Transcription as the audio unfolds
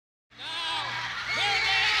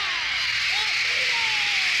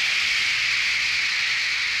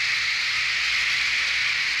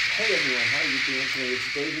you doing today?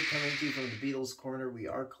 It's David coming to you from the Beatles Corner. We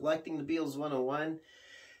are collecting the Beatles 101,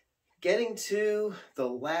 getting to the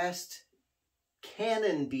last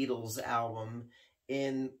canon Beatles album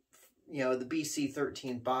in, the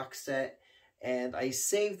BC13 box set. And I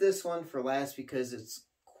saved this one for last because it's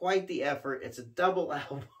quite the effort. It's a double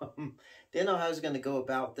album. Didn't know how I was going to go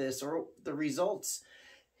about this or the results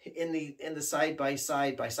in the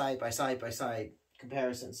side-by-side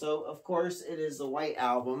comparison. So, of course, it is the White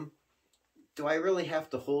Album. Do I really have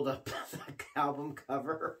to hold up the album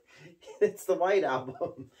cover? It's the White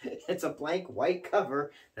Album. It's a blank white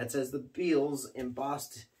cover that says the Beatles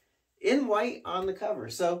embossed in white on the cover.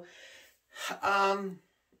 So,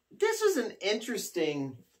 this was an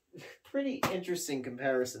pretty interesting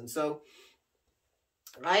comparison. So,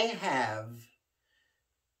 I have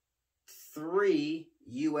 3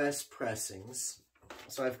 US pressings.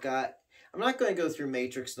 So I'm not going to go through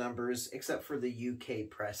matrix numbers except for the UK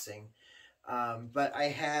pressing. But I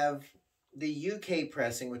have the UK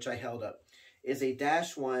pressing, which I held up, is a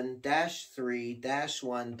 -1, -3,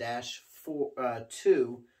 -1,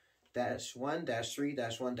 -2, -1, -3,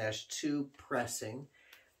 -1, -2 pressing,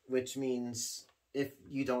 which means, if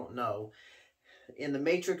you don't know, in the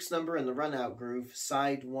matrix number in the runout groove,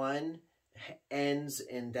 side 1 ends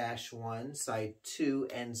in -1, side 2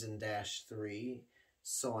 ends in -3,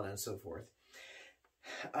 so on and so forth.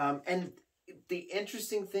 And the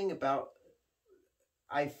interesting thing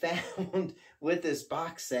I found with this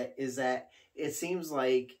box set is that it seems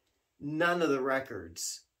like none of the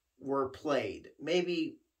records were played.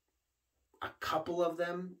 Maybe a couple of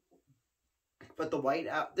them, but the White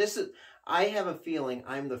Album, I have a feeling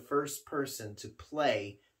I'm the first person to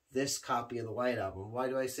play this copy of the White Album. Why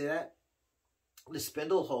do I say that? The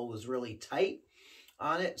spindle hole was really tight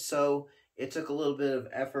on it, so it took a little bit of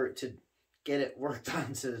effort to get it worked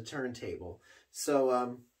onto the turntable.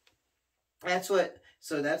 So that's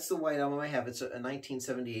the White Album I have. It's a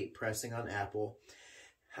 1978 pressing on Apple.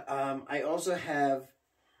 I also have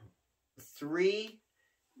 3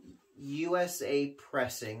 USA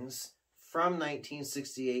pressings from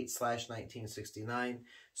 1968/1969.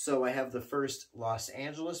 So I have the first Los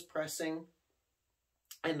Angeles pressing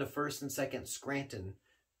and the first and second Scranton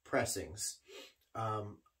pressings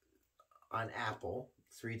on Apple.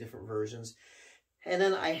 3 different versions. And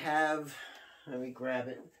then I have, let me grab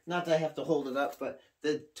it. Not that I have to hold it up, but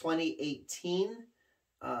the 2018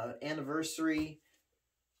 anniversary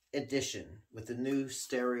edition with the new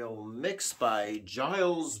stereo mix by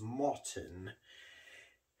Giles Martin.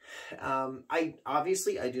 I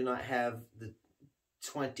do not have the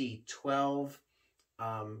 2012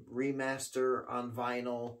 remaster on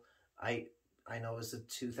vinyl. I know it's a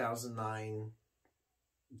 2009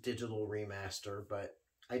 digital remaster, but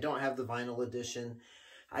I don't have the vinyl edition.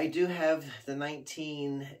 I do have the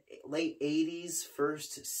late 80s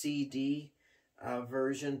first CD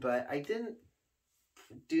version, but I didn't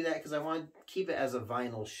do that because I want to keep it as a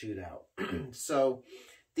vinyl shootout. So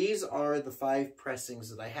these are the 5 pressings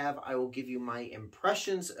that I have. I will give you my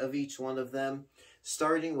impressions of each one of them,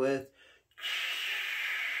 starting with,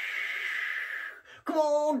 come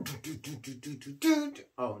on!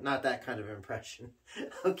 Oh, not that kind of impression.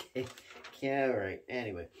 Okay. Yeah, all right.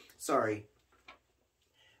 Anyway, sorry.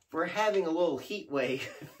 We're having a little heat wave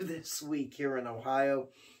this week here in Ohio.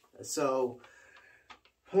 So,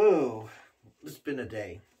 it's been a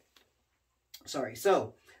day. Sorry.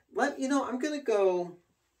 So, I'm going to go...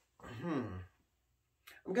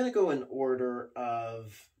 I'm going to go in order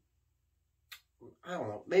of... I don't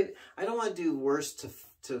know. Maybe... I don't want to do worst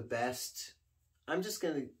to best. I'm just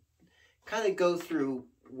going to kind of go through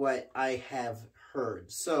what I have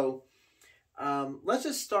heard. So, let's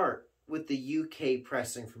just start with the UK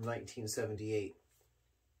pressing from 1978.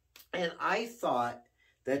 And I thought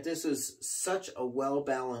that this was such a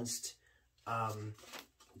well-balanced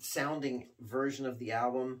sounding version of the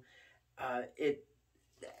album.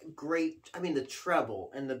 Great. I mean, the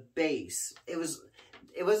treble and the bass. It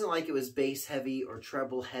wasn't like it was bass heavy or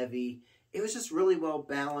treble heavy. It was just really well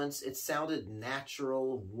balanced. It sounded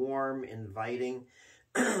natural, warm, inviting.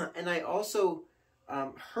 And I also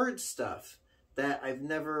heard stuff that I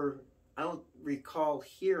don't recall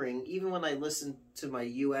hearing, even when I listened to my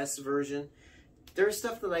US version. There's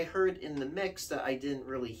stuff that I heard in the mix that I didn't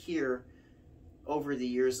really hear over the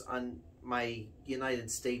years on my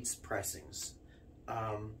United States pressings.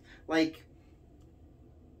 Like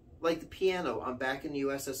the piano on Back in the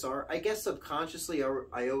USSR, I guess subconsciously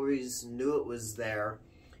I always knew it was there,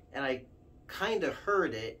 and I kind of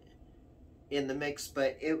heard it in the mix,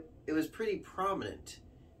 but it was pretty prominent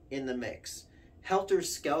in the mix. Helter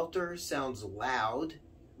Skelter sounds loud,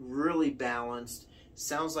 really balanced,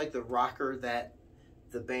 sounds like the rocker that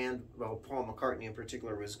the band, well, Paul McCartney in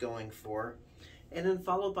particular, was going for. And then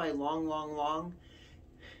followed by Long, Long, Long.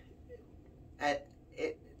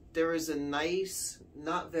 There is a nice,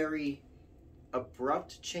 not very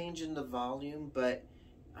abrupt change in the volume, but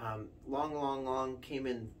Long, Long, Long came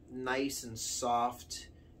in nice and soft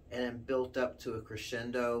and then built up to a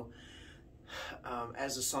crescendo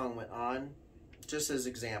as the song went on, just as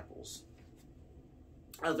examples.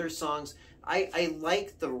 Other songs, I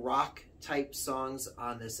like the rock type songs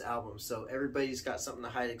on this album, so Everybody's Got Something to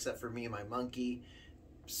Hide Except for Me and My Monkey,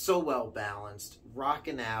 so well balanced,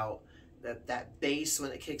 rocking out. That bass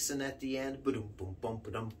when it kicks in at the end, boom, boom, boom,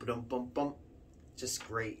 boom, boom, boom, boom, just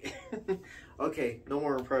great. Okay, no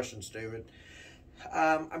more impressions, David.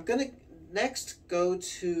 I'm gonna next go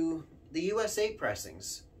to the USA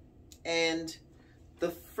pressings, and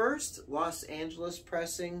the first Los Angeles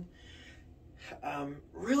pressing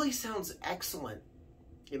really sounds excellent,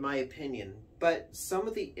 in my opinion, but some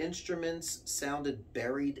of the instruments sounded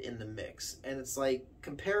buried in the mix, and it's like,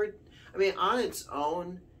 compared, I mean, on its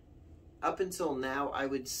own, up until now, I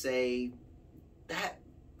would say that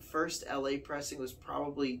first LA pressing was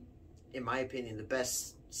probably, in my opinion, the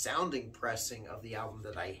best sounding pressing of the album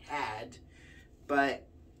that I had. But,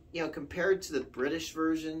 you know, compared to the British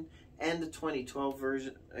version and the 2012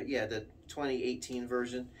 version, the 2018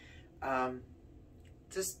 version,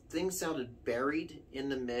 just things sounded buried in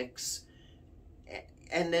the mix.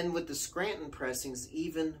 And then with the Scranton pressings,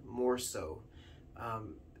 even more so.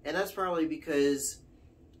 And that's probably because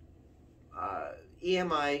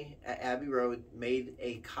EMI at Abbey Road made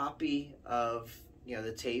a copy of, you know,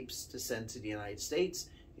 the tapes to send to the United States.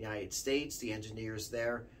 The United States, the engineers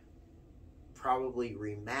there probably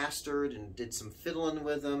remastered and did some fiddling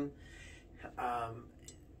with them,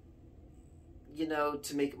 you know,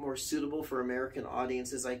 to make it more suitable for American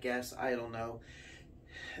audiences, I guess. I don't know.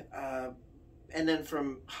 And then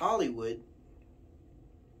from Hollywood,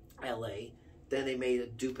 LA, then they made a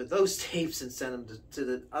dupe of those tapes and sent them to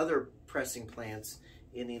the other pressing plants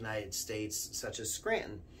in the United States, such as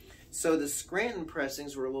Scranton. So the Scranton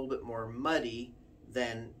pressings were a little bit more muddy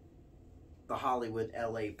than the Hollywood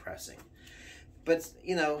LA pressing. But,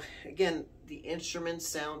 you know, again, the instruments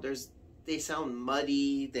sound, they sound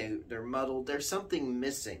muddy, they're muddled, there's something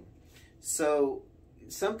missing. So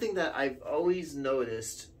something that I've always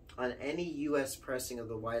noticed on any US pressing of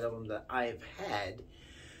the White Album that I've had,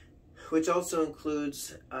 which also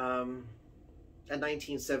includes a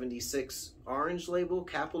 1976 orange label,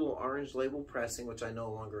 capital orange label pressing, which I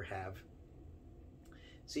no longer have.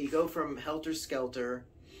 So you go from Helter Skelter,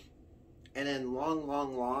 and then Long,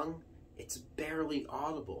 Long, Long, it's barely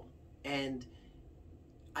audible. And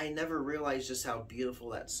I never realized just how beautiful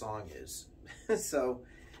that song is. So,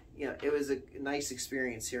 you know, it was a nice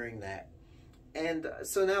experience hearing that. And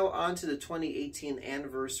so now on to the 2018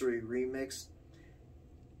 anniversary remix.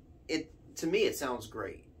 To me, it sounds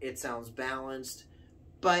great. It sounds balanced,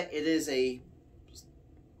 but it is a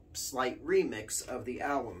slight remix of the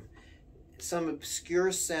album. Some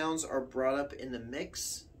obscure sounds are brought up in the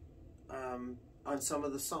mix on some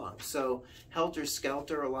of the songs. So Helter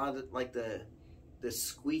Skelter, a lot of it, like the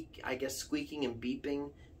squeak, I guess squeaking and beeping,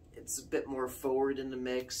 it's a bit more forward in the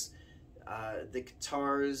mix. The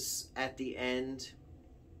guitars at the end,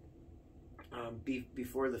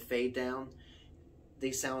 before the fade down,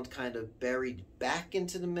 they sound kind of buried back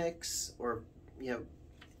into the mix, or, you know,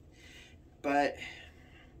 but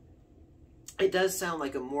it does sound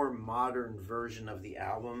like a more modern version of the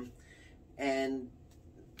album. And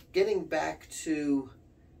getting back to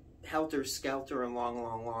Helter Skelter and Long,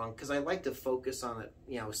 Long, Long, because I like to focus on it,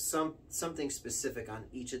 you know, something specific on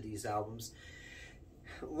each of these albums.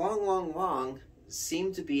 Long, Long, Long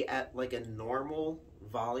seemed to be at like a normal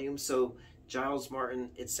volume, so Giles Martin,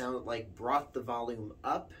 it sounded like, brought the volume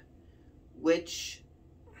up, which,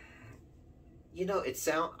 you know,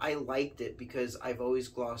 I liked it because I've always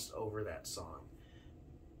glossed over that song.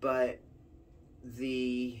 But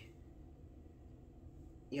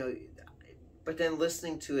but then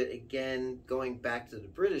listening to it again, going back to the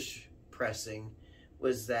British pressing,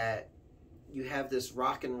 was that you have this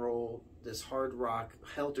rock and roll, this hard rock,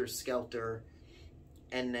 Helter Skelter,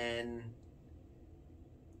 and then,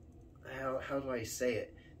 how do I say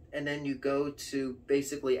it? And then you go to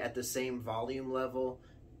basically at the same volume level,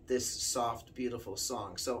 this soft, beautiful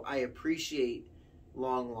song. So I appreciate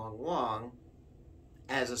Long, Long, Long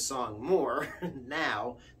as a song more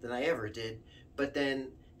now than I ever did. But then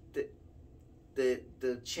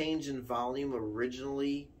the change in volume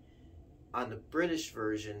originally on the British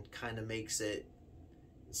version kind of makes it,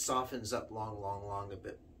 softens up Long, Long, Long a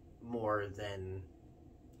bit more than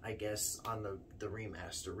I guess, on the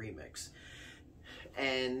remaster remix.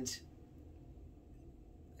 And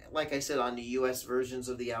like I said, on the US versions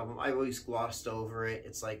of the album, I always glossed over it.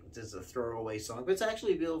 It's like, it's a throwaway song, but it's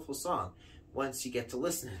actually a beautiful song once you get to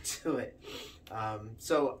listen to it.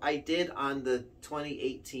 So I did on the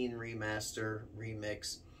 2018 remaster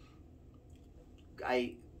remix,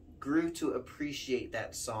 I grew to appreciate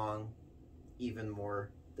that song even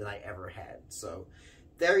more than I ever had. So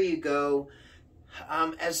there you go.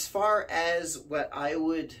 As far as what I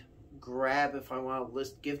would grab if I want to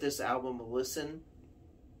give this album a listen,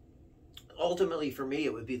 ultimately for me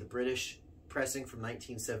it would be the British pressing from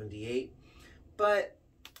 1978. But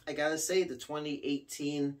I gotta say, the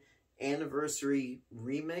 2018 anniversary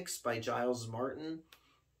remix by Giles Martin,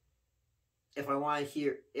 if I want to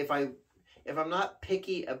hear, if I'm not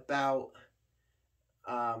picky about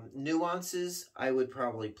nuances, I would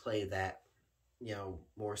probably play that, you know,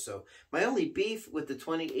 more so. My only beef with the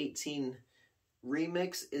 2018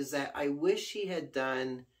 remix is that I wish he had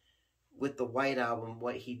done with the White Album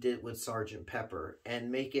what he did with Sgt. Pepper,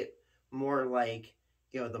 and make it more like,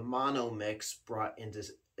 you know, the mono mix brought into,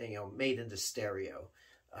 you know, made into stereo.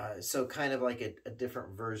 So kind of like a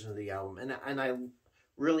different version of the album. And I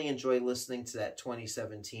really enjoy listening to that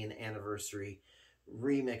 2017 anniversary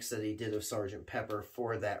remix that he did of Sgt. Pepper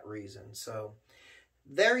for that reason. So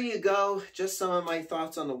there you go. Just some of my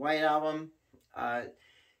thoughts on the White Album.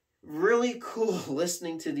 Really cool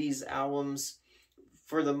listening to these albums.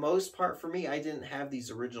 For the most part, for me, I didn't have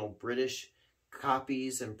these original British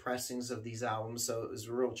copies and pressings of these albums, so it was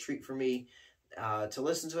a real treat for me to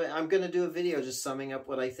listen to it. I'm going to do a video just summing up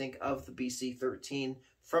what I think of the BC-13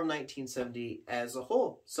 from 1970 as a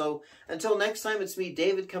whole. So until next time, it's me,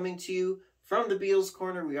 David, coming to you from the Beatles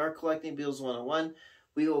Corner. We are collecting Beatles 101.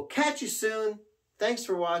 We will catch you soon. Thanks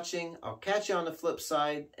for watching. I'll catch you on the flip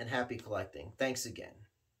side, and happy collecting. Thanks again.